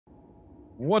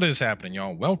What is happening,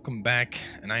 y'all? Welcome back,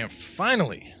 and I am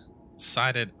finally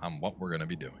decided on what we're going to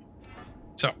be doing.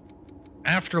 So,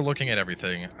 after looking at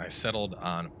everything, I settled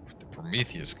on the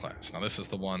Prometheus class. Now, this is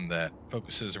the one that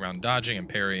focuses around dodging and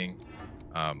parrying.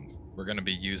 We're going to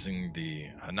be using the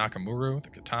Nakamura, the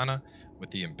katana,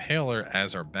 with the Impaler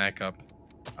as our backup.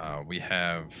 We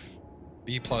have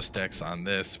B+ dex on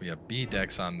this. We have B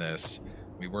dex on this.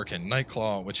 We work in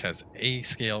Nightclaw, which has A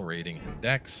scale rating in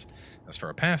dex. As for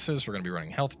our passives, we're going to be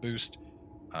running Health Boost,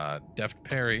 Deft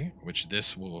Parry, which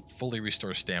this will fully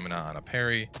restore stamina on a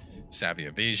parry, Savvy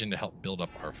Evasion to help build up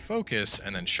our focus,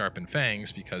 and then Sharpen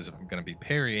Fangs, because if I'm going to be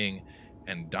parrying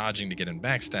and dodging to get in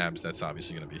backstabs, that's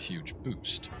obviously going to be a huge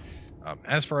boost.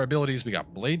 As for our abilities, we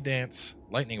got Blade Dance,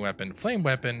 Lightning Weapon, Flame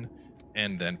Weapon,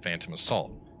 and then Phantom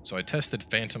Assault. So I tested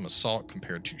Phantom Assault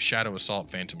compared to Shadow Assault.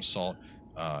 Phantom Assault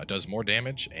does more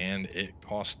damage, and it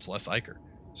costs less Ichor.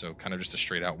 So kind of just a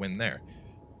straight out win there.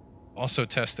 Also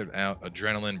tested out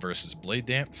Adrenaline versus Blade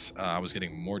Dance. I was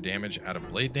getting more damage out of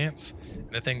Blade Dance.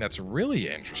 And the thing that's really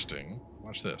interesting,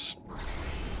 watch this.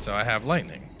 So I have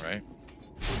Lightning, right?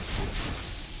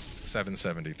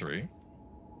 773.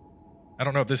 I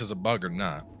don't know if this is a bug or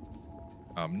not.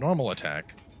 Normal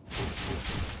attack,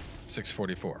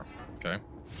 644, okay?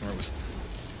 Or it was,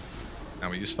 now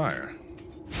we use fire,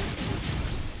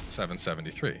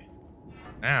 773.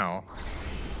 Now,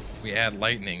 we add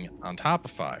lightning on top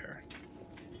of fire,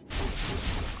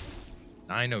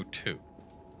 902.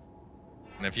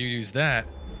 And if you use that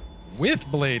with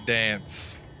Blade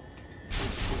Dance,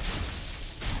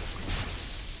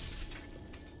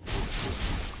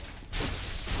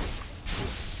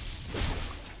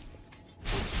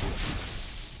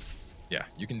 yeah,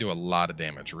 you can do a lot of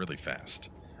damage really fast.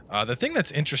 The thing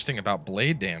that's interesting about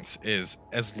Blade Dance is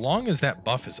as long as that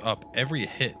buff is up, every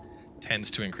hit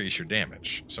tends to increase your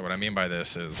damage. So what I mean by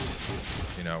this is,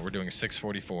 you know, we're doing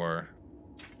 644,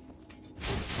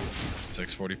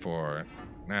 644.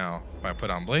 Now, if I put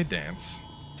on Blade Dance,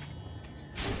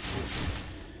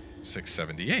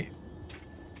 678,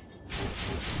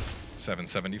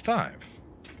 775,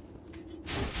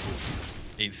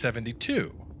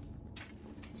 872,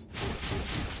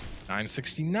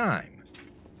 969.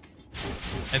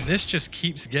 And this just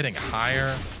keeps getting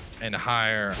higher and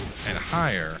higher and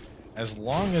higher as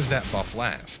long as that buff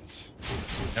lasts.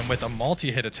 And with a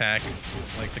multi-hit attack,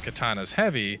 like the katana's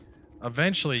heavy,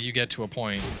 eventually you get to a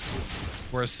point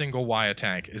where a single Y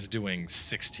attack is doing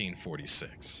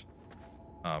 1646.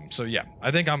 So yeah,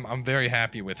 I think I'm very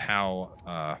happy with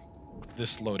how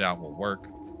this loadout will work.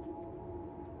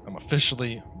 I'm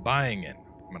officially buying in.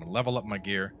 I'm going to level up my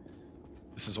gear.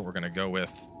 This is what we're going to go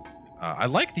with. I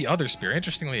like the other spear.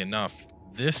 Interestingly enough,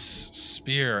 this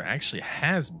spear actually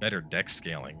has better dex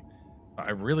scaling.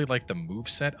 I really like the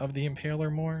moveset of the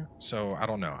Impaler more, so I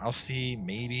don't know. I'll see,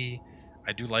 maybe.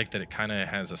 I do like that it kind of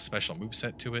has a special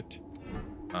moveset to it.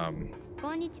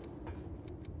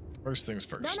 First things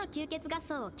first.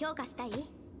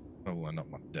 Leveling up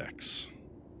my dex.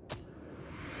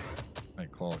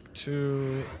 Nightclaw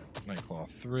 2, Nightclaw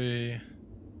 3.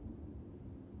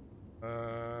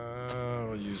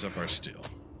 We'll use up our steel.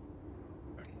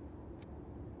 Okay.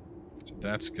 So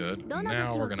that's good.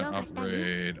 Now we're gonna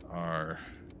upgrade our...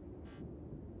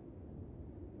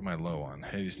 What am I low on?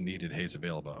 Haze needed, haze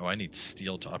available. Oh, I need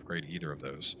steel to upgrade either of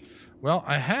those. Well,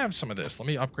 I have some of this. Let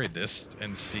me upgrade this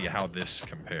and see how this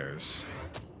compares.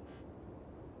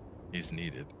 Haze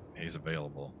needed, haze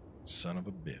available. Son of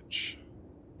a bitch.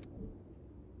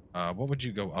 What would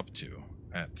you go up to?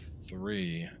 At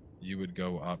 3, you would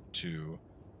go up to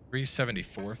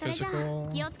 374 physical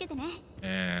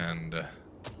and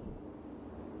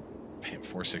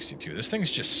 462. This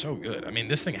thing's just so good. I mean,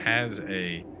 this thing has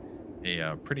a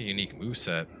pretty unique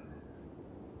moveset,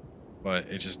 but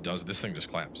it just does, this thing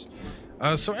just claps.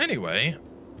 So anyway,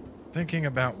 thinking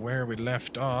about where we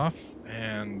left off,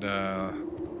 and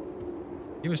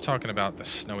he was talking about the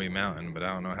Snowy Mountain, but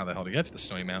I don't know how the hell to get to the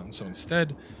Snowy Mountain, so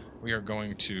instead we are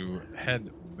going to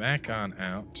head back on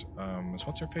out. Is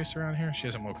What's-Her-Face around here? She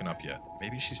hasn't woken up yet.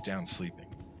 Maybe she's down sleeping.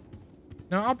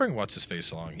 No, I'll bring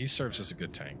What's-His-Face along. He serves as a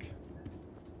good tank.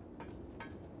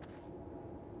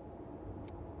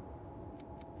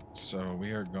 So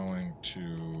we are going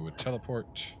to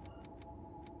teleport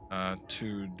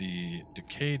to the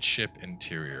decayed ship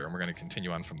interior, and we're going to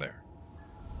continue on from there.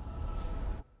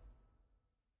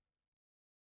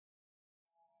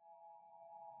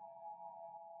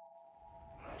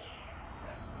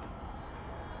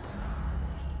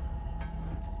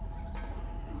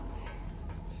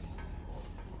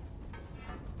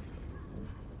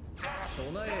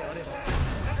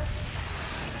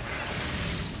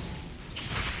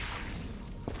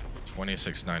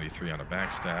 2693 on a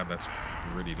backstab. That's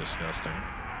pretty disgusting.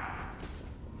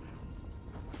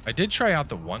 I did try out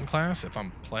the one class if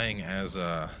I'm playing as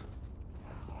the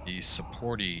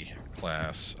supporty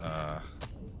class.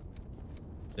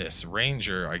 This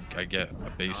ranger, I get a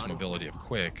base mobility of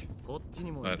quick, but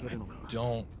I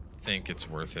don't think it's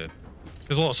worth it.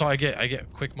 Because well, so I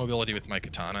get quick mobility with my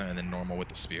katana and then normal with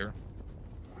the spear.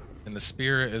 And the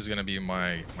spear is going to be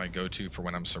my go-to for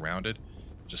when I'm surrounded,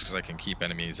 just because I can keep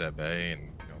enemies at bay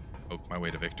and poke my way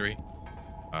to victory.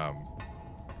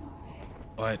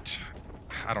 But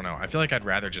I don't know. I feel like I'd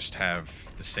rather just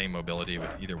have the same mobility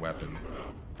with either weapon.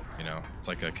 It's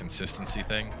like a consistency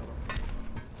thing.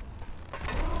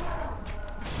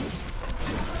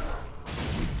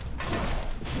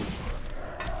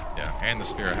 Yeah, and the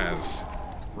spear has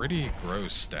pretty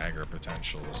gross stagger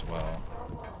potential as well.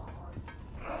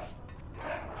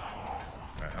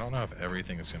 Right, I don't know if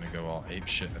everything is going to go all ape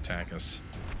shit and attack us.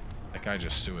 That guy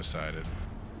just suicided.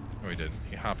 Oh, he did.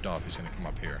 He hopped off. He's going to come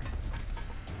up here.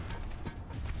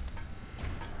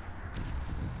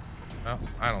 Well,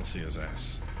 I don't see his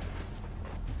ass.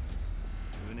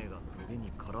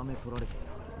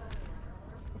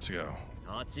 Let's go.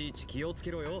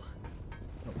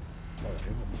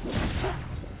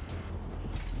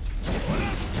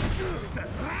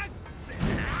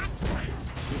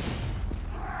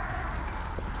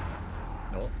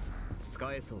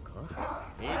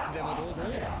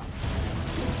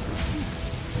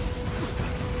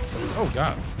 Oh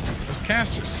god, there's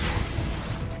casters.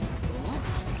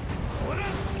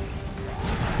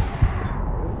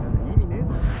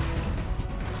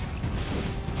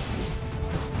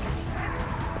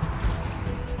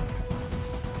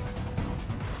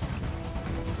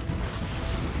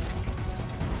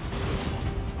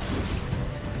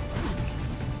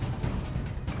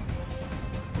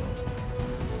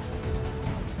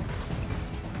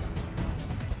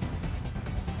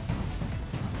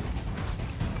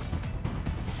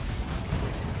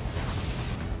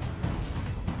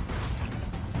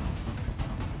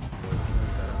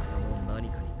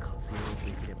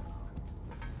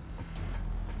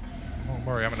 Don't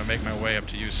worry, I'm gonna make my way up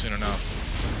to you soon enough.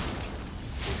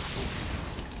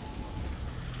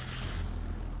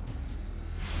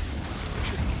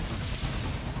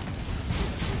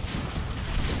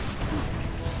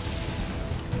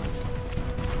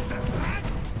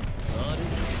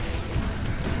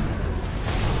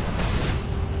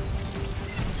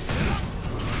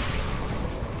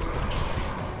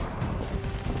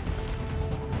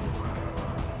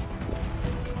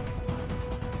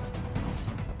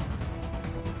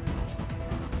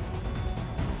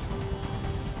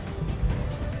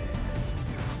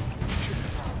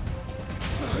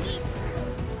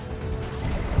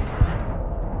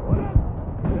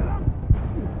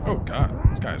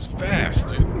 Guy's fast,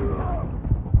 dude.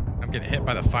 I'm getting hit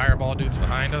by the fireball dudes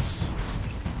behind us.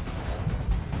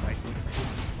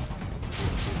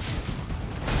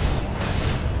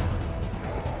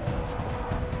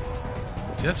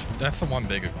 See, that's the one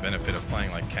big benefit of playing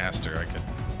like caster.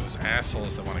 Those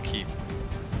assholes that want to keep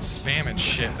spamming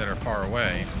shit that are far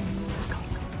away.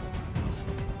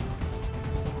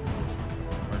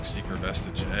 Darkseeker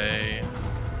Vestige A.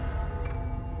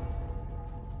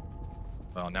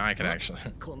 Well, now I can actually...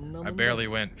 I barely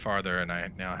went farther and I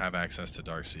now have access to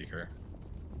Darkseeker.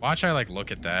 Watch I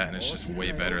look at that and it's just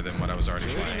way better than what I was already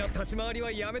playing.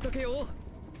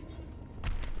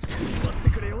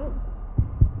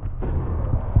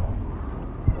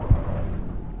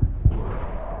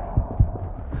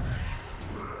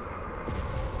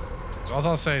 So all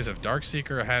I'll say is if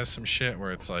Darkseeker has some shit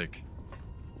where it's like,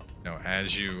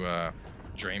 as you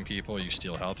drain people, you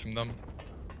steal health from them,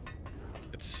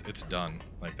 it's done.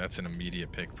 That's an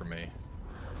immediate pick for me.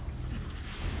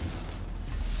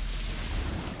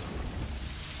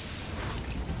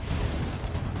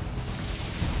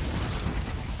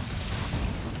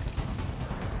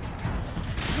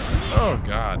 Oh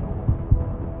god.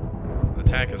 The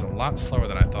attack is a lot slower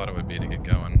than I thought it would be to get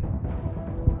going.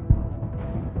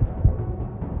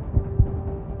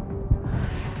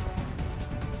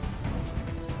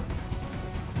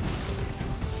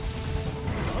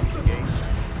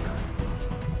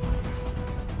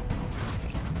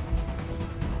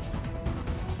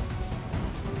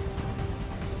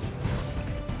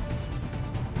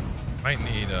 Might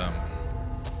need I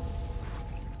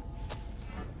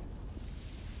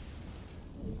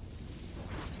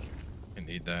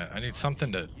need that. I need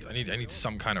something to I need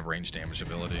some kind of range damage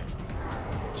ability.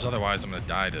 Because otherwise I'm gonna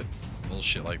die to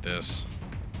bullshit like this.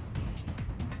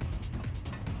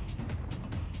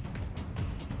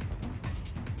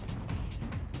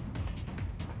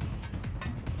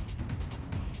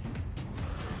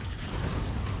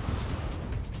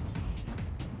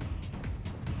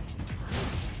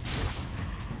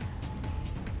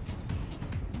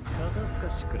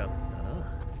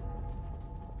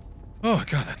 Oh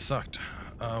god, that sucked.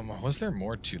 Was there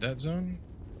more to that zone?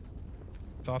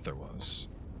 Thought there was.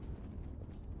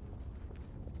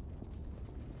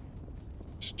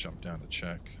 Just jump down to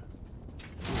check.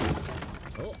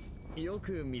 I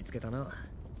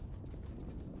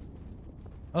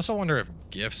also wonder if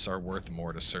gifts are worth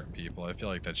more to certain people. I feel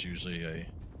like that's usually a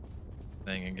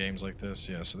thing in games like this.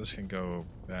 Yeah, so this can go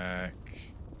back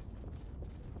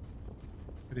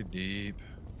pretty deep.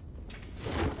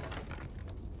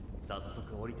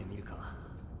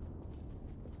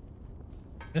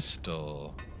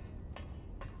 Mistle.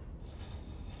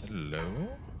 Hello?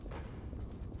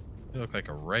 You look like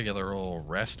a regular old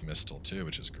rest mistle too,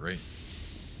 which is great.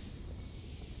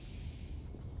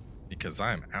 Because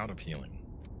I'm out of healing.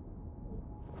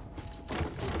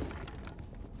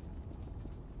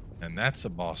 And that's a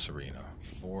boss arena,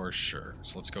 for sure.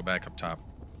 So let's go back up top.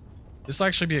 This will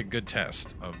actually be a good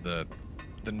test of the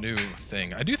new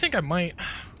thing. I do think I might...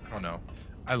 I don't know.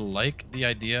 I like the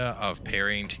idea of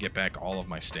parrying to get back all of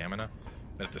my stamina.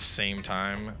 But at the same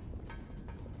time,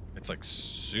 it's like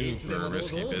super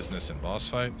risky business in boss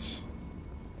fights.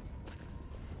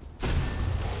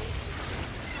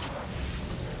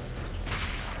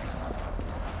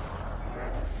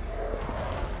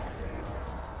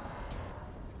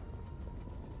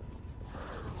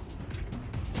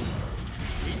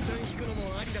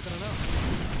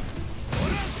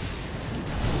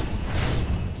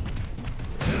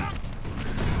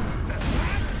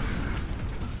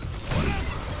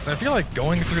 So I feel like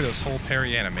going through this whole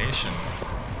parry animation,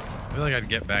 I feel like I'd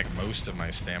get back most of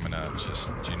my stamina just,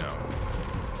 you know,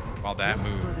 while that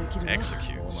move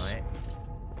executes.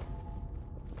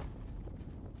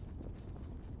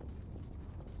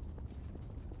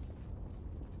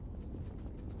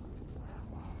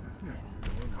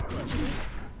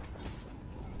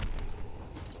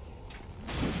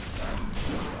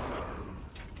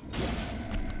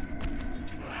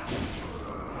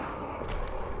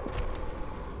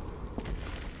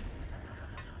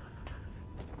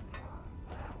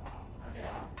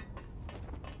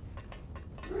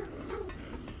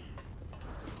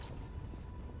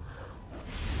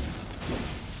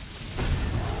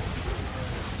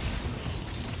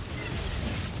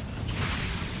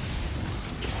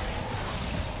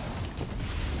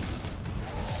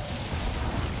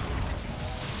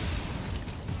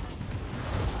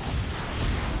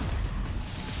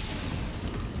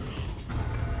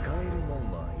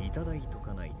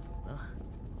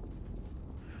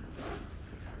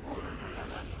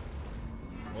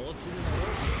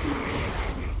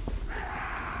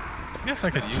 I guess I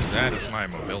could use that as my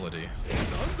mobility.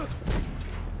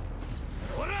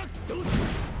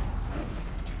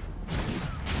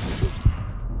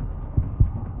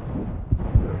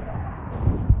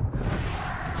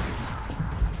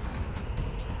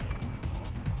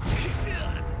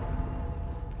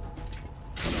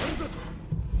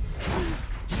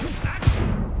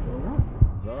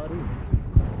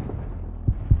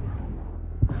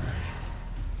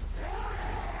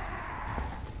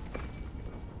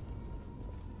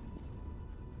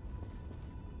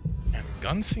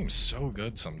 Gun seems so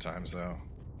good sometimes, though.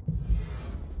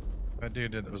 That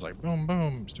dude that was like boom,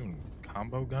 boom, was doing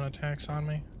combo gun attacks on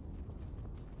me.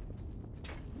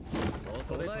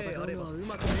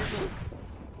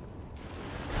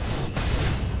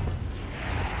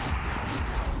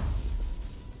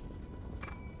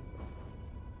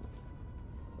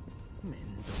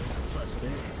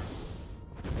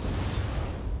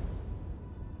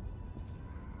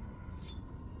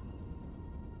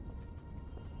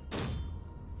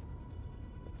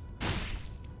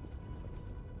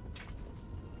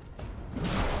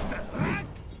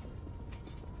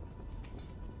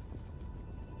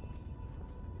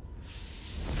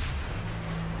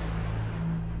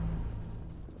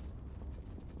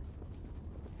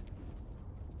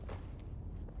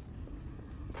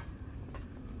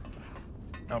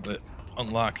 Oh, but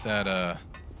unlock that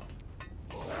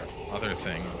other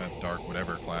thing, that dark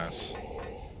whatever class.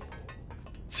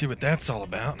 See what that's all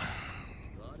about.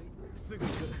 What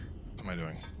am I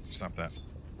doing? Stop that.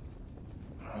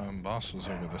 Boss was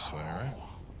over this way, right?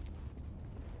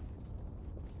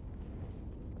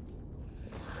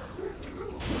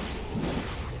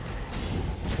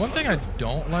 One thing I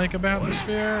don't like about the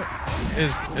spear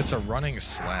is it's a running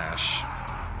slash.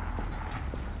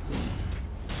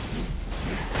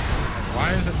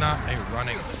 Why is it not a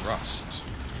running thrust?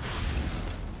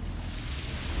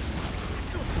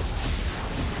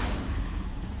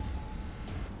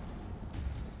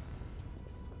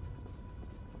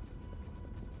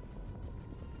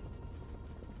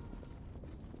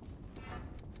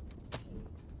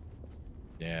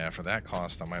 Yeah, for that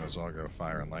cost, I might as well go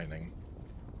fire and lightning.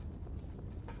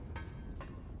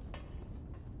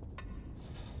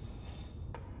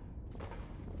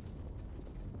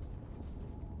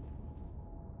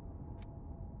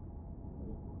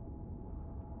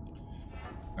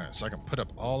 Alright, so I can put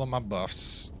up all of my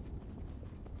buffs.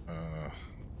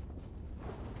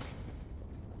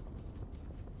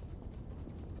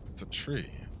 It's a tree.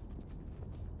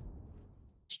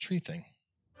 It's a tree thing.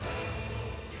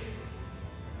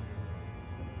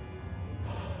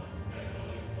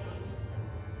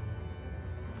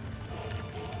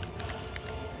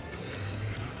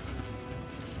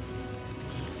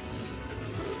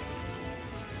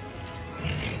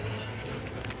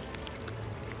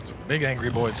 It's a big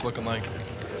angry boy, it's looking like.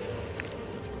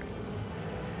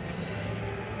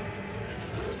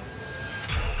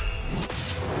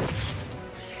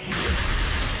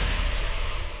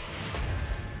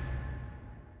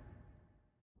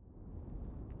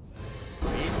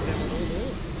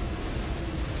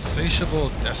 Insatiable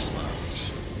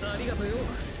Despot.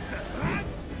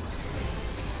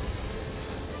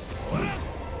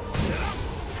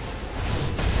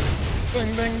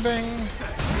 Bing, bing, bing.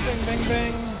 Bing, bing,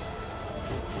 bing.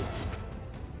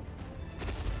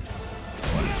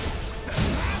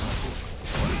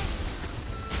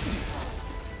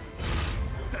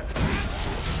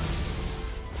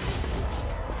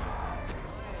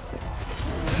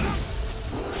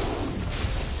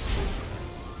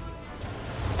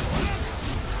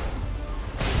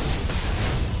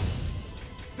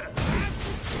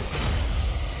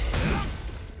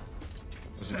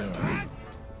 What's it doing?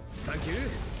 Thank you.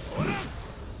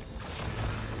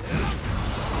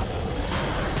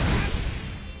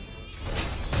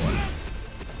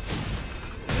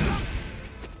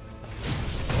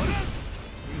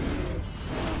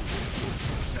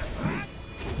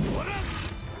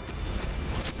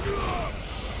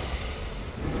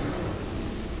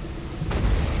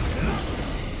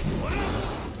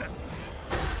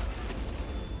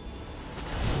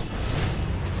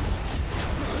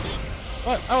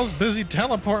 What? I was busy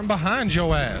teleporting behind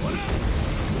your ass.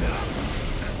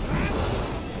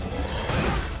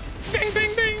 Bing,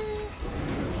 bing, bing.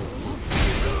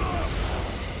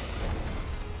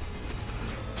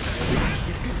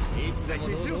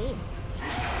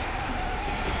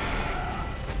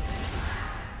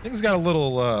 Things got a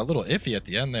little iffy at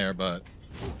the end there, but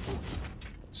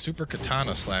super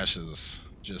katana slashes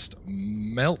just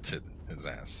melted his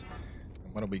ass.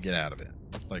 And what did we get out of it?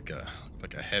 Looked like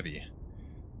a heavy.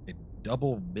 A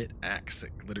double bit axe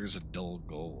that glitters a dull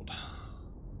gold.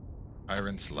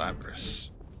 Tyrant's Labrys.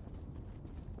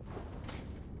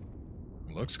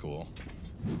 Looks cool.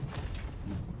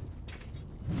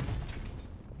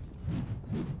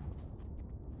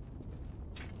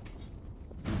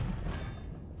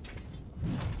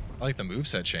 I like the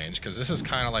moveset change, because this is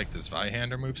kind of like this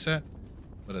Vihander moveset,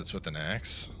 but it's with an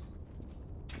axe.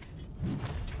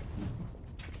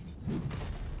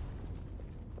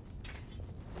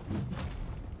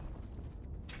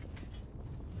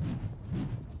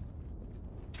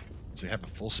 Does he have a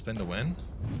full spin to win?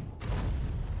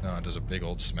 No, it does a big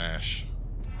old smash.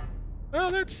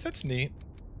 Oh, that's neat.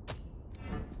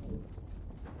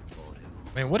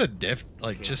 I mean, what a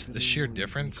like, just the sheer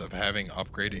difference of having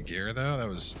upgraded gear, though. That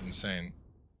was insane.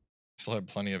 Still had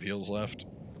plenty of heals left.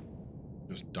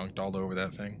 Just dunked all over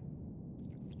that thing.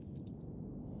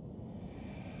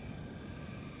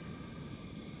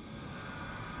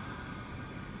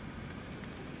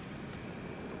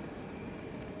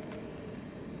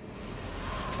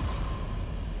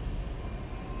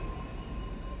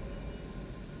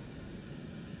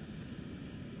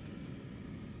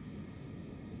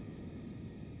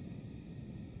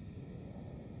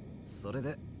それ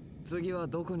で次は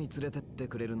どこに連れてって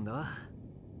くれるんだ？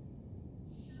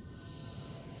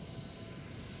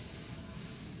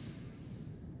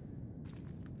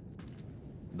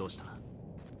どうした？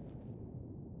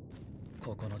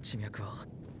ここの地脈は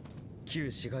旧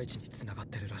市街地に繋がっ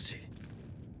てるらしい。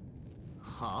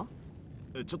は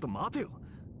あ？ちょっと待てよ。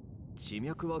地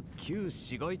脈は旧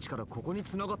市街地からここに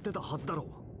繋がってたはずだろう。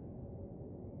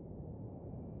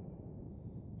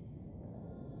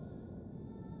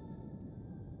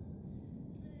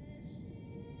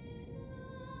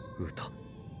歌。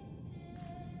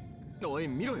おい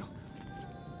見ろよ。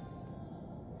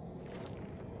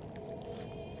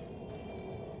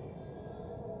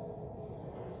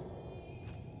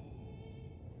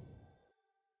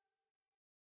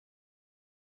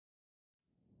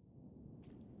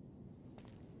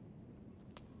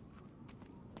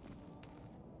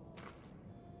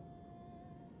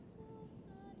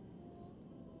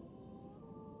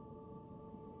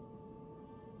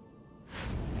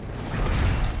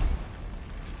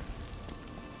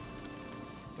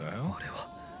The hell? あれは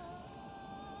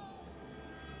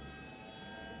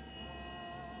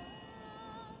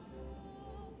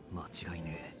間違い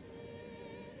ねえ。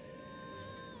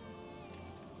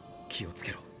気をつ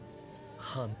けろ。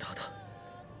ハンターだ。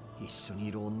一緒に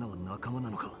いる女は仲間な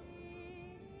のか。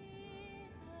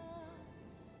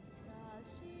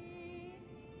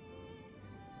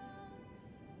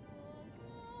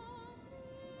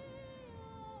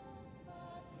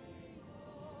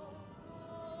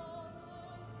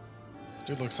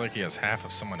Dude looks like he has half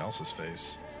of someone else's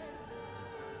face.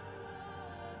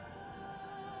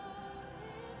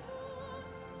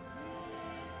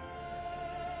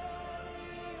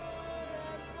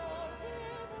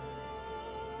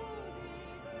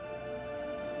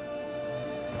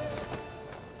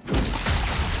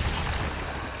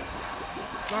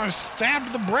 I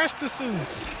stabbed the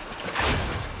breastises!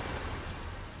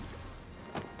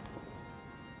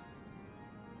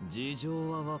 事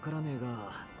情はわからねえ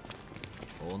が、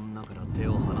女から手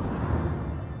を離せ。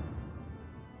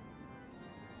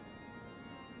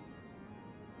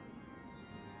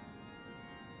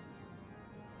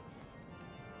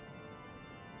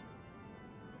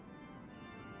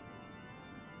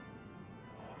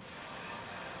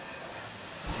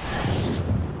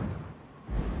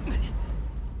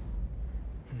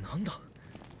なんだ。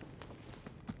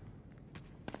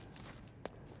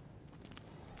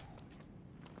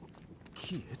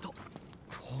消えた。ど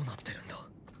うなってるんだ。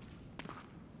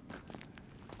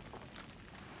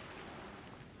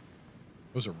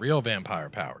Those are real vampire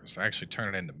powers. They're actually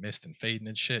turning into mist and fading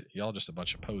and shit. Y'all just a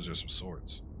bunch of posers with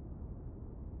swords.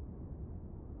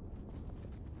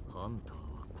 ハンター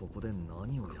はここで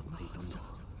何をやっていたんだ。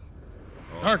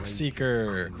 Dark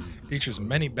Seeker features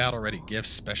many battle-ready gifts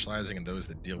specializing in those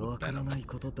that deal with venom.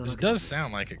 This does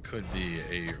sound like it could be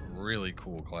a really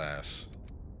cool class.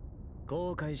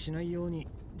 Ooh,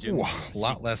 a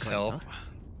lot less health.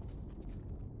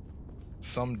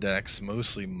 Some decks,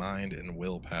 mostly mind and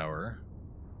willpower.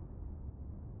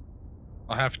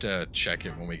 I'll have to check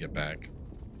it when we get back.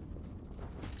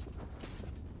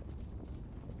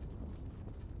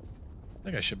 I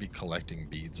think I should be collecting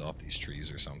beads off these trees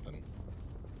or something.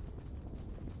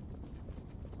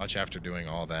 Watch after doing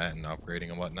all that and upgrading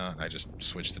and whatnot, I just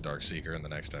switch to Dark Seeker in the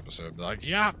next episode. Be like,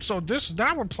 yeah, so this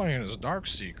now we're playing as Dark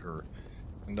Seeker,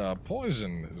 and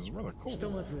Poison is really cool.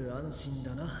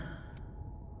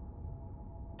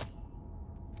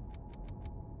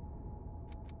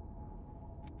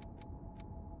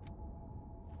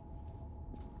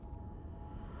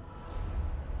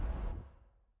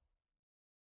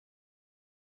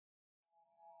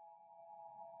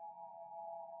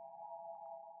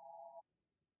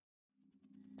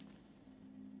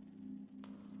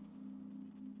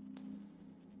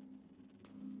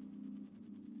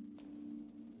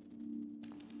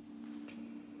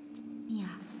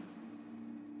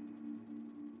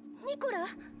 ニコラ、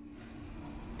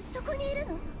そこにいる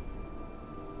の？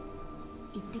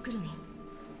行ってくるね。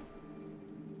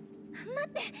待っ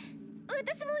て、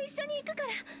私も一緒に行くか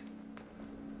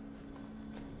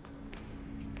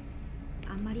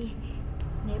ら。あんまり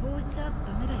寝坊しちゃ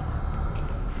ダメだよ。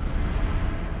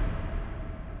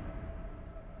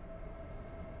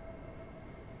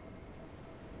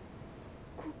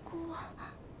ここは。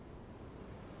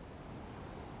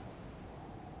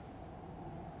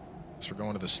So we're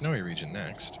going to the snowy region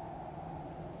next.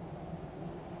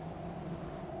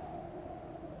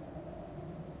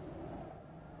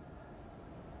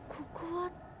 ここ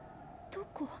はど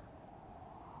こ？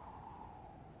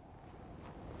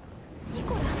ニ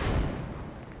コラ、待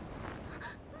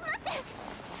って！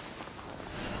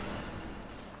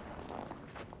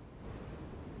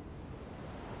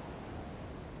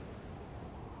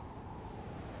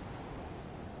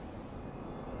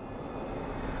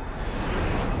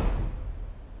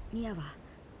ミアは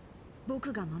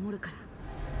僕が守るから。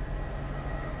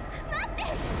待って、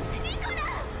ニコラ！